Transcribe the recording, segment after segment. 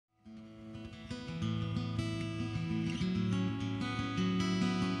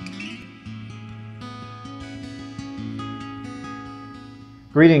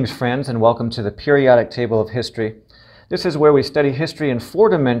Greetings, friends, and welcome to the Periodic Table of History. This is where we study history in 4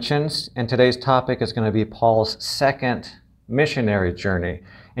 dimensions, and today's topic is going to be Paul's second missionary journey.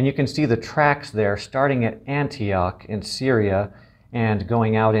 And you can see the tracks there starting at Antioch in Syria and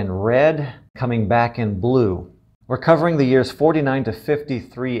going out in red, coming back in blue. We're covering the years 49 to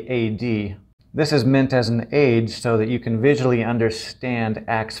 53 AD. This is meant as an age so that you can visually understand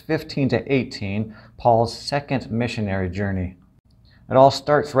Acts 15 to 18, Paul's second missionary journey. It all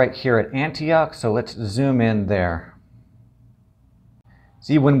starts right here at Antioch, so let's zoom in there.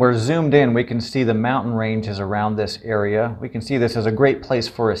 See, when we're zoomed in, we can see the mountain ranges around this area. We can see this as a great place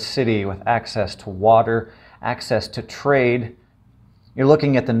for a city with access to water, access to trade. You're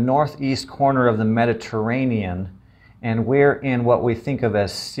looking at the northeast corner of the Mediterranean, and we're in what we think of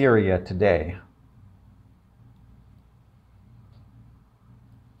as Syria today.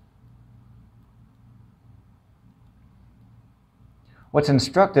 What's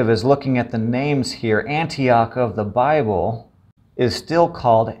instructive is looking at the names here. Antioch of the Bible is still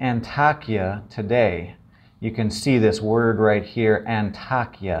called Antakya today. You can see this word right here,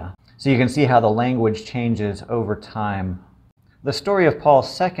 Antakya. So you can see how the language changes over time. The story of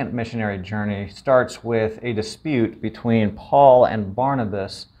Paul's second missionary journey starts with a dispute between Paul and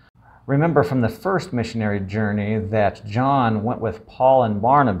Barnabas. Remember from the first missionary journey that John went with Paul and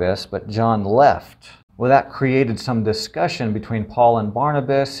Barnabas, but John left. Well, that created some discussion between Paul and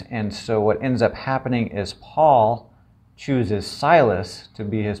Barnabas, and so what ends up happening is Paul chooses Silas to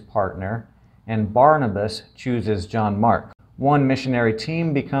be his partner, and Barnabas chooses John Mark. One missionary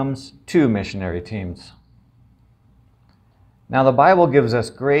team becomes 2 missionary teams. Now, the Bible gives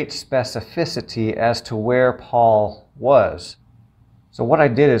us great specificity as to where Paul was. So what I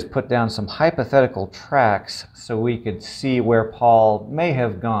did is put down some hypothetical tracks so we could see where Paul may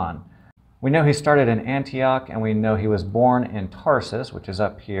have gone. We know he started in Antioch, and we know he was born in Tarsus, which is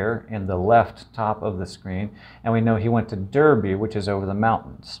up here in the left top of the screen, and we know he went to Derbe, which is over the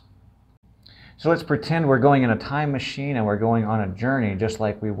mountains. So let's pretend we're going in a time machine and we're going on a journey just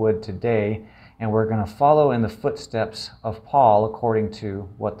like we would today, and we're going to follow in the footsteps of Paul according to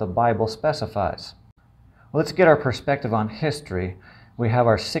what the Bible specifies. Well, let's get our perspective on history. We have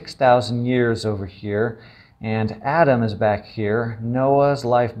our 6,000 years over here, and Adam is back here, Noah's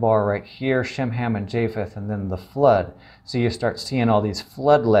life bar right here, Shem, Ham, and Japheth, and then the flood. So you start seeing all these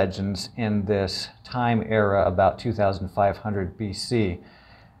flood legends in this time era about 2500 BC.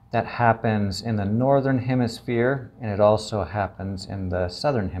 That happens in the northern hemisphere, and it also happens in the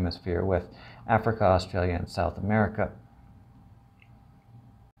southern hemisphere with Africa, Australia, and South America.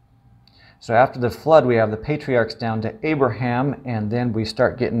 So after the flood, we have the patriarchs down to Abraham, and then we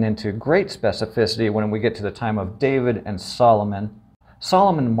start getting into great specificity when we get to the time of David and Solomon.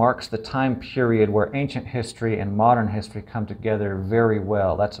 Solomon marks the time period where ancient history and modern history come together very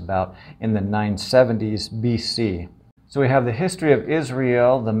well. That's about in the 970s BC. So we have the history of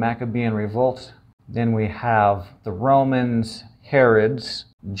Israel, the Maccabean revolt, then we have the Romans, Herods,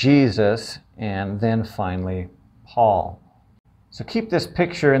 Jesus, and then finally Paul. So keep this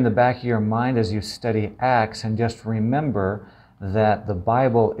picture in the back of your mind as you study Acts, and just remember that the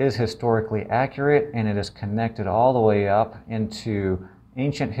Bible is historically accurate and it is connected all the way up into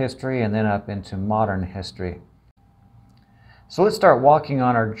ancient history and then up into modern history. So let's start walking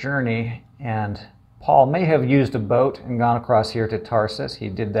on our journey, and Paul may have used a boat and gone across here to Tarsus. He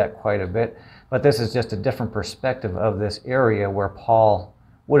did that quite a bit, but this is just a different perspective of this area where Paul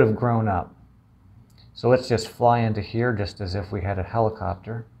would have grown up. So let's just fly into here just as if we had a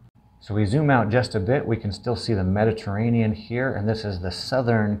helicopter. So we zoom out just a bit, we can still see the Mediterranean here, and this is the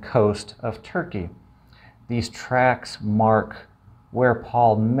southern coast of Turkey. These tracks mark where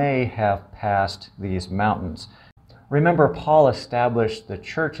Paul may have passed these mountains. Remember, Paul established the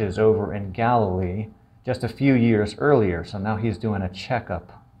churches over in Galilee just a few years earlier, so now he's doing a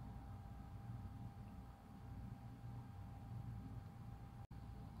checkup.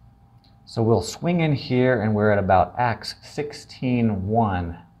 So we'll swing in here, and we're at about Acts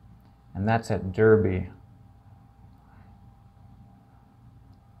 16:1, and that's at Derbe.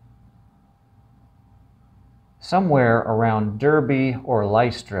 Somewhere around Derbe or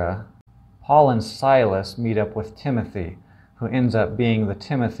Lystra, Paul and Silas meet up with Timothy, who ends up being the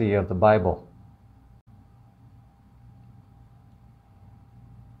Timothy of the Bible.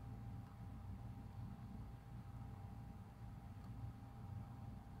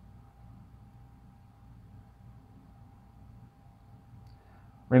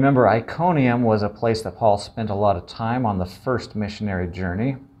 Remember, Iconium was a place that Paul spent a lot of time on the first missionary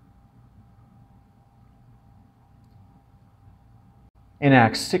journey. In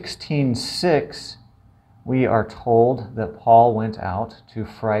Acts 16:6, we are told that Paul went out to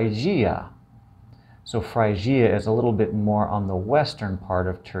Phrygia. So Phrygia is a little bit more on the western part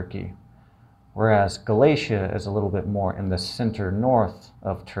of Turkey, whereas Galatia is a little bit more in the center north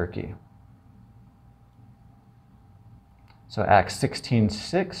of Turkey. So Acts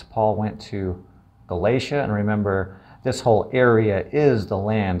 16:6, Paul went to Galatia, and remember, this whole area is the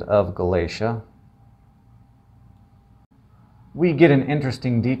land of Galatia. We get an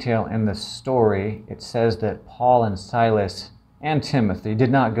interesting detail in this story. It says that Paul and Silas and Timothy did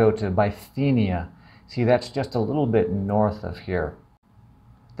not go to Bithynia. See, that's just a little bit north of here.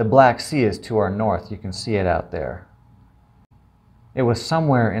 The Black Sea is to our north. You can see it out there. It was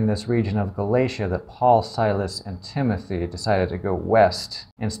somewhere in this region of Galatia that Paul, Silas, and Timothy decided to go west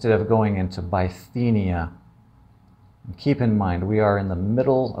instead of going into Bithynia. And keep in mind, we are in the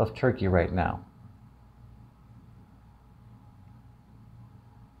middle of Turkey right now.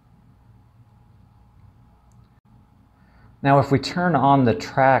 Now, if we turn on the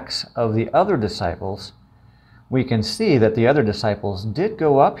tracks of the other disciples, we can see that the other disciples did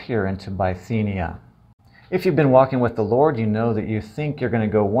go up here into Bithynia. If you've been walking with the Lord, you know that you think you're going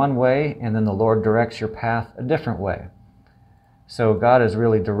to go one way, and then the Lord directs your path a different way. So God is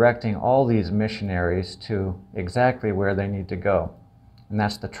really directing all these missionaries to exactly where they need to go. And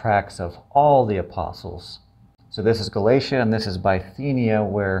that's the tracks of all the apostles. So this is Galatia, and this is Bithynia,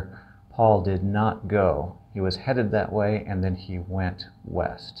 where Paul did not go. He was headed that way, and then he went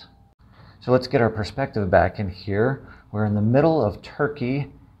west. So let's get our perspective back in here. We're in the middle of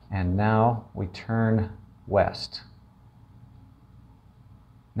Turkey, and now we turn west.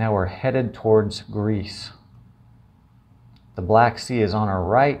 Now we're headed towards Greece. The Black Sea is on our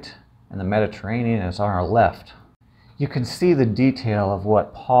right, and the Mediterranean is on our left. You can see the detail of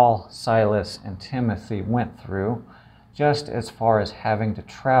what Paul, Silas, and Timothy went through, just as far as having to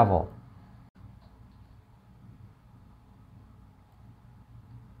travel.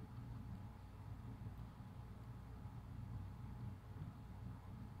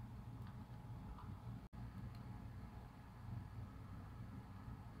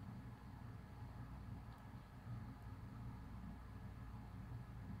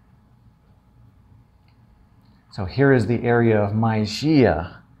 So here is the area of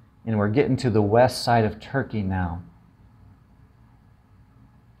Mysia, and we're getting to the west side of Turkey now.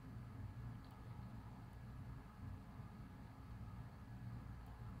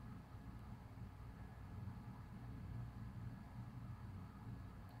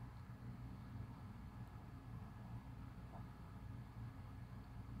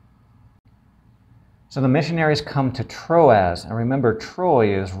 So the missionaries come to Troas, and remember,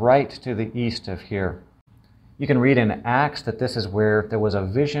 Troy is right to the east of here. You can read in Acts that this is where there was a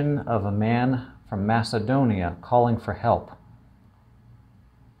vision of a man from Macedonia calling for help.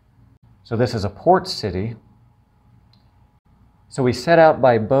 So this is a port city. So we set out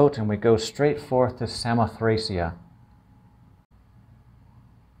by boat and we go straight forth to Samothracia.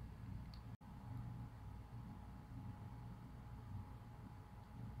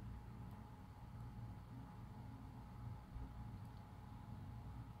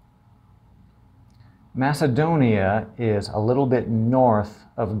 Macedonia is a little bit north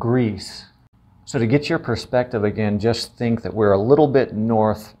of Greece. So to get your perspective again, just think that we're a little bit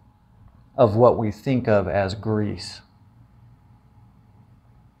north of what we think of as Greece.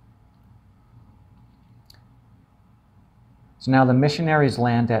 So now the missionaries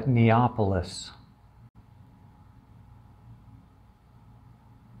land at Neapolis.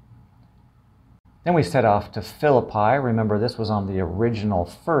 Then we set off to Philippi. Remember, this was on the original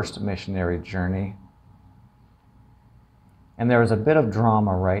first missionary journey. And there was a bit of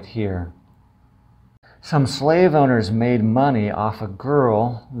drama right here. Some slave owners made money off a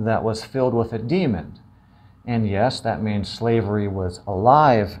girl that was filled with a demon. And yes, that means slavery was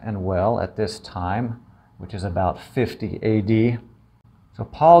alive and well at this time, which is about 50 AD. So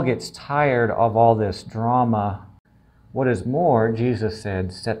Paul gets tired of all this drama. What is more, Jesus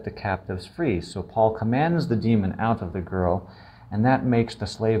said, set the captives free. So Paul commands the demon out of the girl, and that makes the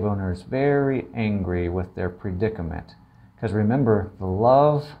slave owners very angry with their predicament. Because remember, the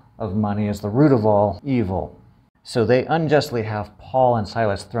love of money is the root of all evil. So they unjustly have Paul and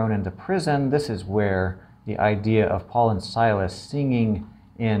Silas thrown into prison. This is where the idea of Paul and Silas singing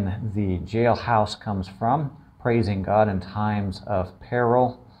in the jailhouse comes from, praising God in times of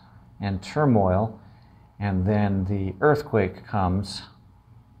peril and turmoil. And then the earthquake comes.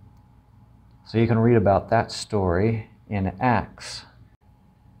 So you can read about that story in Acts.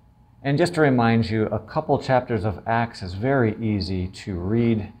 And just to remind you, a couple chapters of Acts is very easy to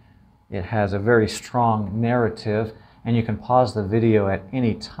read. It has a very strong narrative, And you can pause the video at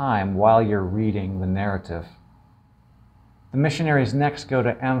any time while you're reading the narrative. The missionaries next go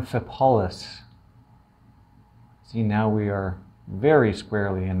to Amphipolis. See, now we are very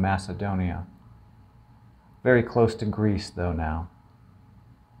squarely in Macedonia. Very close to Greece, though, now.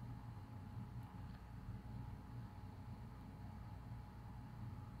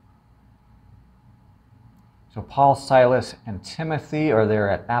 So Paul, Silas, and Timothy are there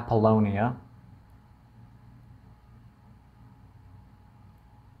at Apollonia.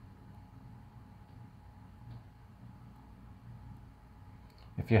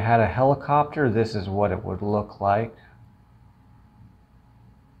 If you had a helicopter, this is what it would look like.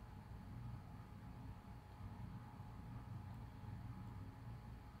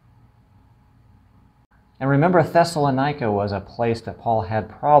 And remember, Thessalonica was a place that Paul had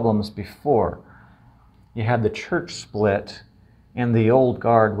problems before. You had the church split, and the old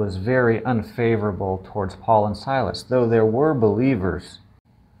guard was very unfavorable towards Paul and Silas, though there were believers.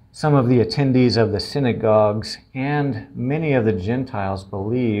 Some of the attendees of the synagogues and many of the Gentiles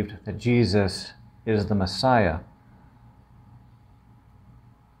believed that Jesus is the Messiah.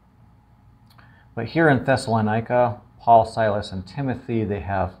 But here in Thessalonica, Paul, Silas, and Timothy, they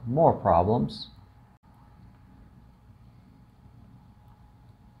have more problems.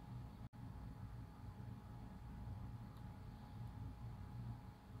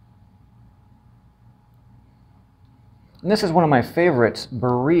 And this is one of my favorites,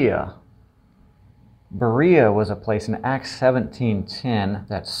 Berea. Berea was a place in Acts 17:10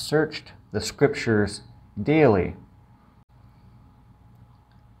 that searched the scriptures daily.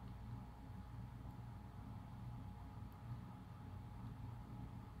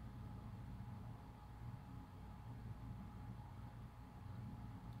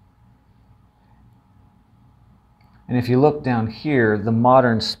 And if you look down here, the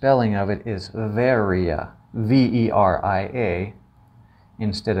modern spelling of it is Veria. V-E-R-I-A,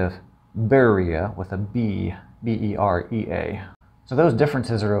 instead of Berea with a B, B-E-R-E-A. So those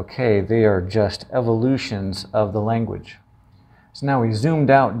differences are okay. They are just evolutions of the language. So now we zoomed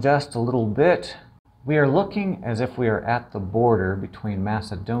out just a little bit. We are looking as if we are at the border between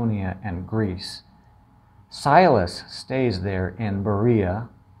Macedonia and Greece. Silas stays there in Berea,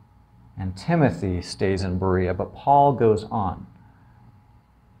 and Timothy stays in Berea, but Paul goes on.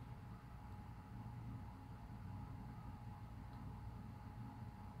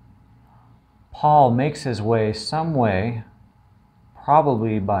 Paul makes his way some way,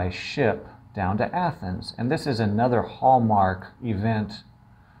 probably by ship, down to Athens. And this is another hallmark event.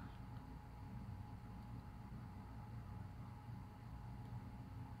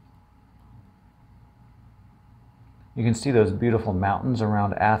 You can see those beautiful mountains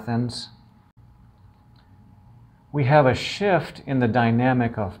around Athens. We have a shift in the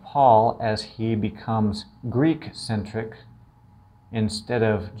dynamic of Paul as he becomes Greek-centric instead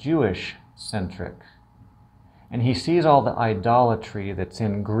of Jewish-centric. And he sees all the idolatry that's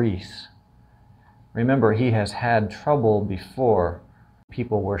in Greece. Remember, he has had trouble before,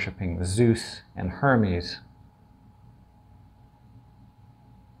 people worshiping Zeus and Hermes.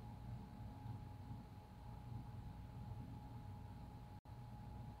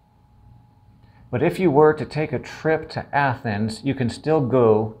 But if you were to take a trip to Athens, you can still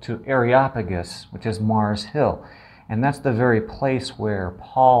go to Areopagus, which is Mars Hill. And that's the very place where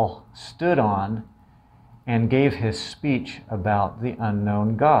Paul stood on and gave his speech about the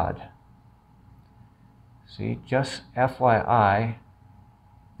unknown God. See, just FYI,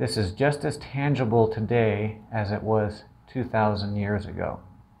 this is just as tangible today as it was 2,000 years ago.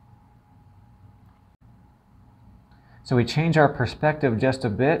 So we change our perspective just a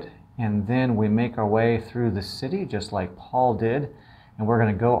bit, and then we make our way through the city, just like Paul did, and we're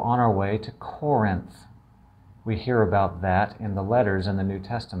going to go on our way to Corinth. We hear about that in the letters in the New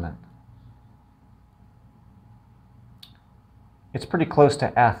Testament. It's pretty close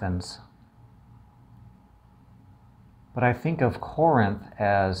to Athens. But I think of Corinth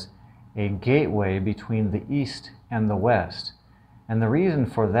as a gateway between the East and the West. And the reason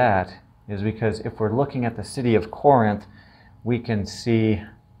for that is because if we're looking at the city of Corinth, we can see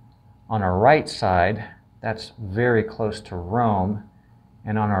on our right side, that's very close to Rome.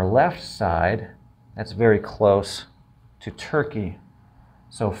 And on our left side, that's very close to Turkey.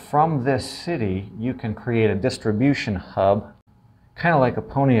 So from this city, you can create a distribution hub, kind of like a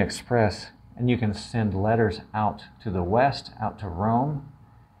Pony Express, and you can send letters out to the west, out to Rome,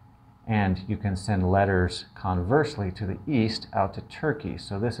 and you can send letters conversely to the east, out to Turkey.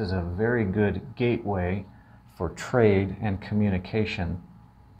 So this is a very good gateway for trade and communication.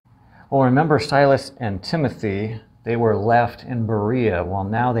 Well, remember Silas and Timothy, They were left in Berea. Well,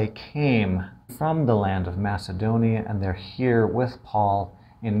 now they came from the land of Macedonia, and they're here with Paul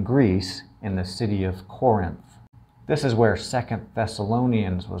in Greece, in the city of Corinth. This is where 2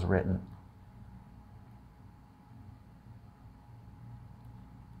 Thessalonians was written.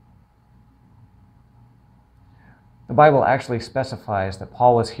 The Bible actually specifies that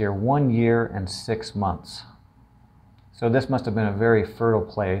Paul was here 1 year and 6 months. So this must have been a very fertile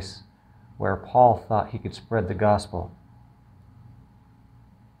place where Paul thought he could spread the gospel.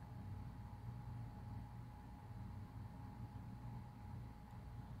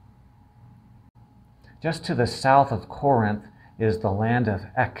 Just to the south of Corinth is the land of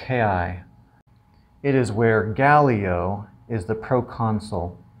Achaia. It is where Gallio is the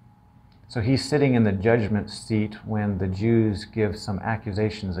proconsul. So he's sitting in the judgment seat when the Jews give some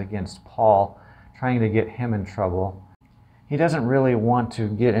accusations against Paul, trying to get him in trouble. He doesn't really want to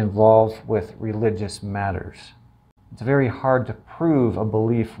get involved with religious matters. It's very hard to prove a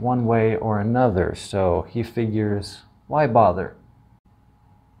belief one way or another, so he figures, why bother?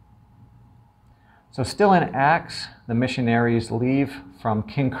 So still in Acts, the missionaries leave from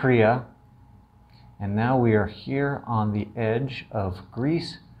Cenchrea, and now we are here on the edge of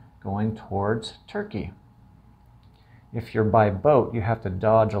Greece going towards Turkey. If you're by boat, you have to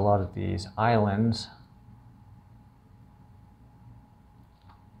dodge a lot of these islands.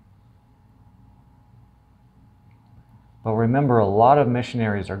 But remember, a lot of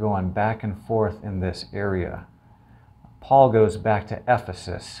missionaries are going back and forth in this area. Paul goes back to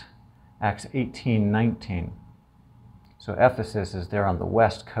Ephesus, Acts 18:19. So Ephesus is there on the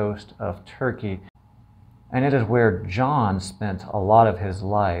west coast of Turkey, and it is where John spent a lot of his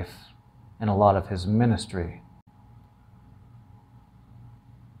life and a lot of his ministry.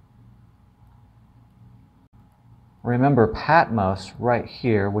 Remember Patmos right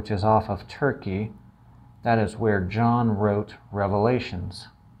here, which is off of Turkey. That is where John wrote Revelations.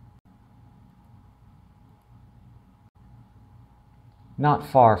 Not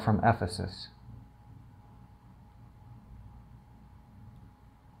far from Ephesus.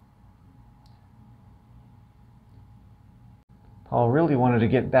 Paul really wanted to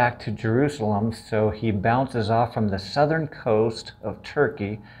get back to Jerusalem, so he bounces off from the southern coast of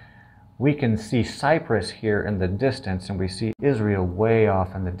Turkey. We can see Cyprus here in the distance, and we see Israel way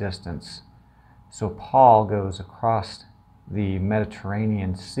off in the distance. So Paul goes across the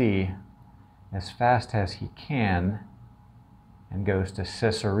Mediterranean Sea as fast as he can and goes to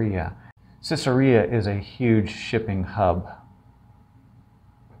Caesarea. Caesarea is a huge shipping hub.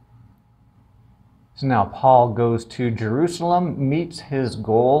 So now Paul goes to Jerusalem, meets his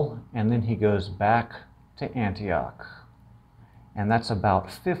goal, and then he goes back to Antioch. And that's about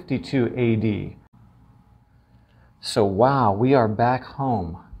 52 AD. So wow, we are back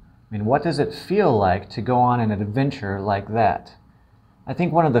home. I mean, what does it feel like to go on an adventure like that? I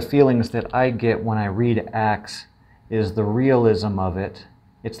think one of the feelings that I get when I read Acts is the realism of it.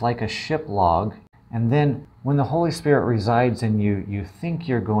 It's like a ship log. And then when the Holy Spirit resides in you, you think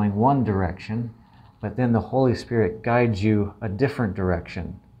you're going one direction, but then the Holy Spirit guides you a different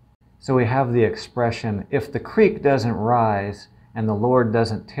direction. So we have the expression, if the creek doesn't rise and the Lord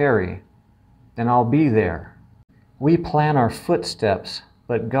doesn't tarry, then I'll be there. We plan our footsteps,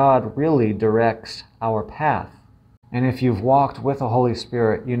 but God really directs our path. And if you've walked with the Holy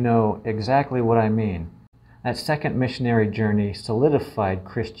Spirit, you know exactly what I mean. That second missionary journey solidified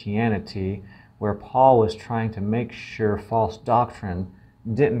Christianity, where Paul was trying to make sure false doctrine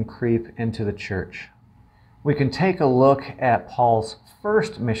didn't creep into the church. We can take a look at Paul's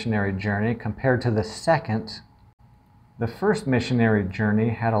first missionary journey compared to the second. The first missionary journey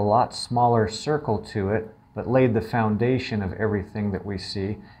had a lot smaller circle to it, but laid the foundation of everything that we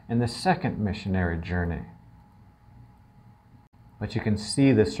see in the second missionary journey. But you can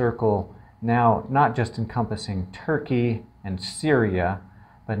see the circle now not just encompassing Turkey and Syria,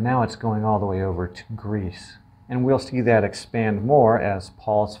 but now it's going all the way over to Greece. And we'll see that expand more as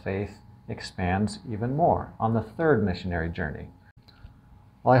Paul's faith expands even more on the third missionary journey.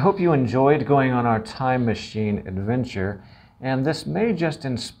 Well, I hope you enjoyed going on our time machine adventure, and this may just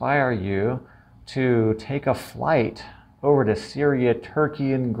inspire you to take a flight over to Syria,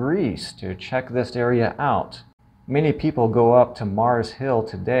 Turkey, and Greece to check this area out. Many people go up to Mars Hill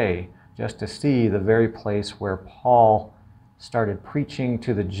today just to see the very place where Paul started preaching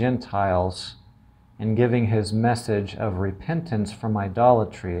to the Gentiles and giving his message of repentance from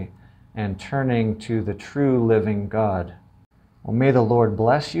idolatry and turning to the true living God. Well, may the Lord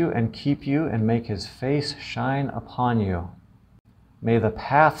bless you and keep you and make his face shine upon you. May the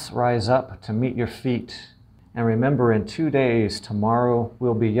paths rise up to meet your feet. And remember, in 2 days, tomorrow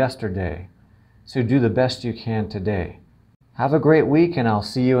will be yesterday. So do the best you can today. Have a great week, and I'll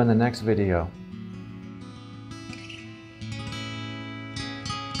see you in the next video.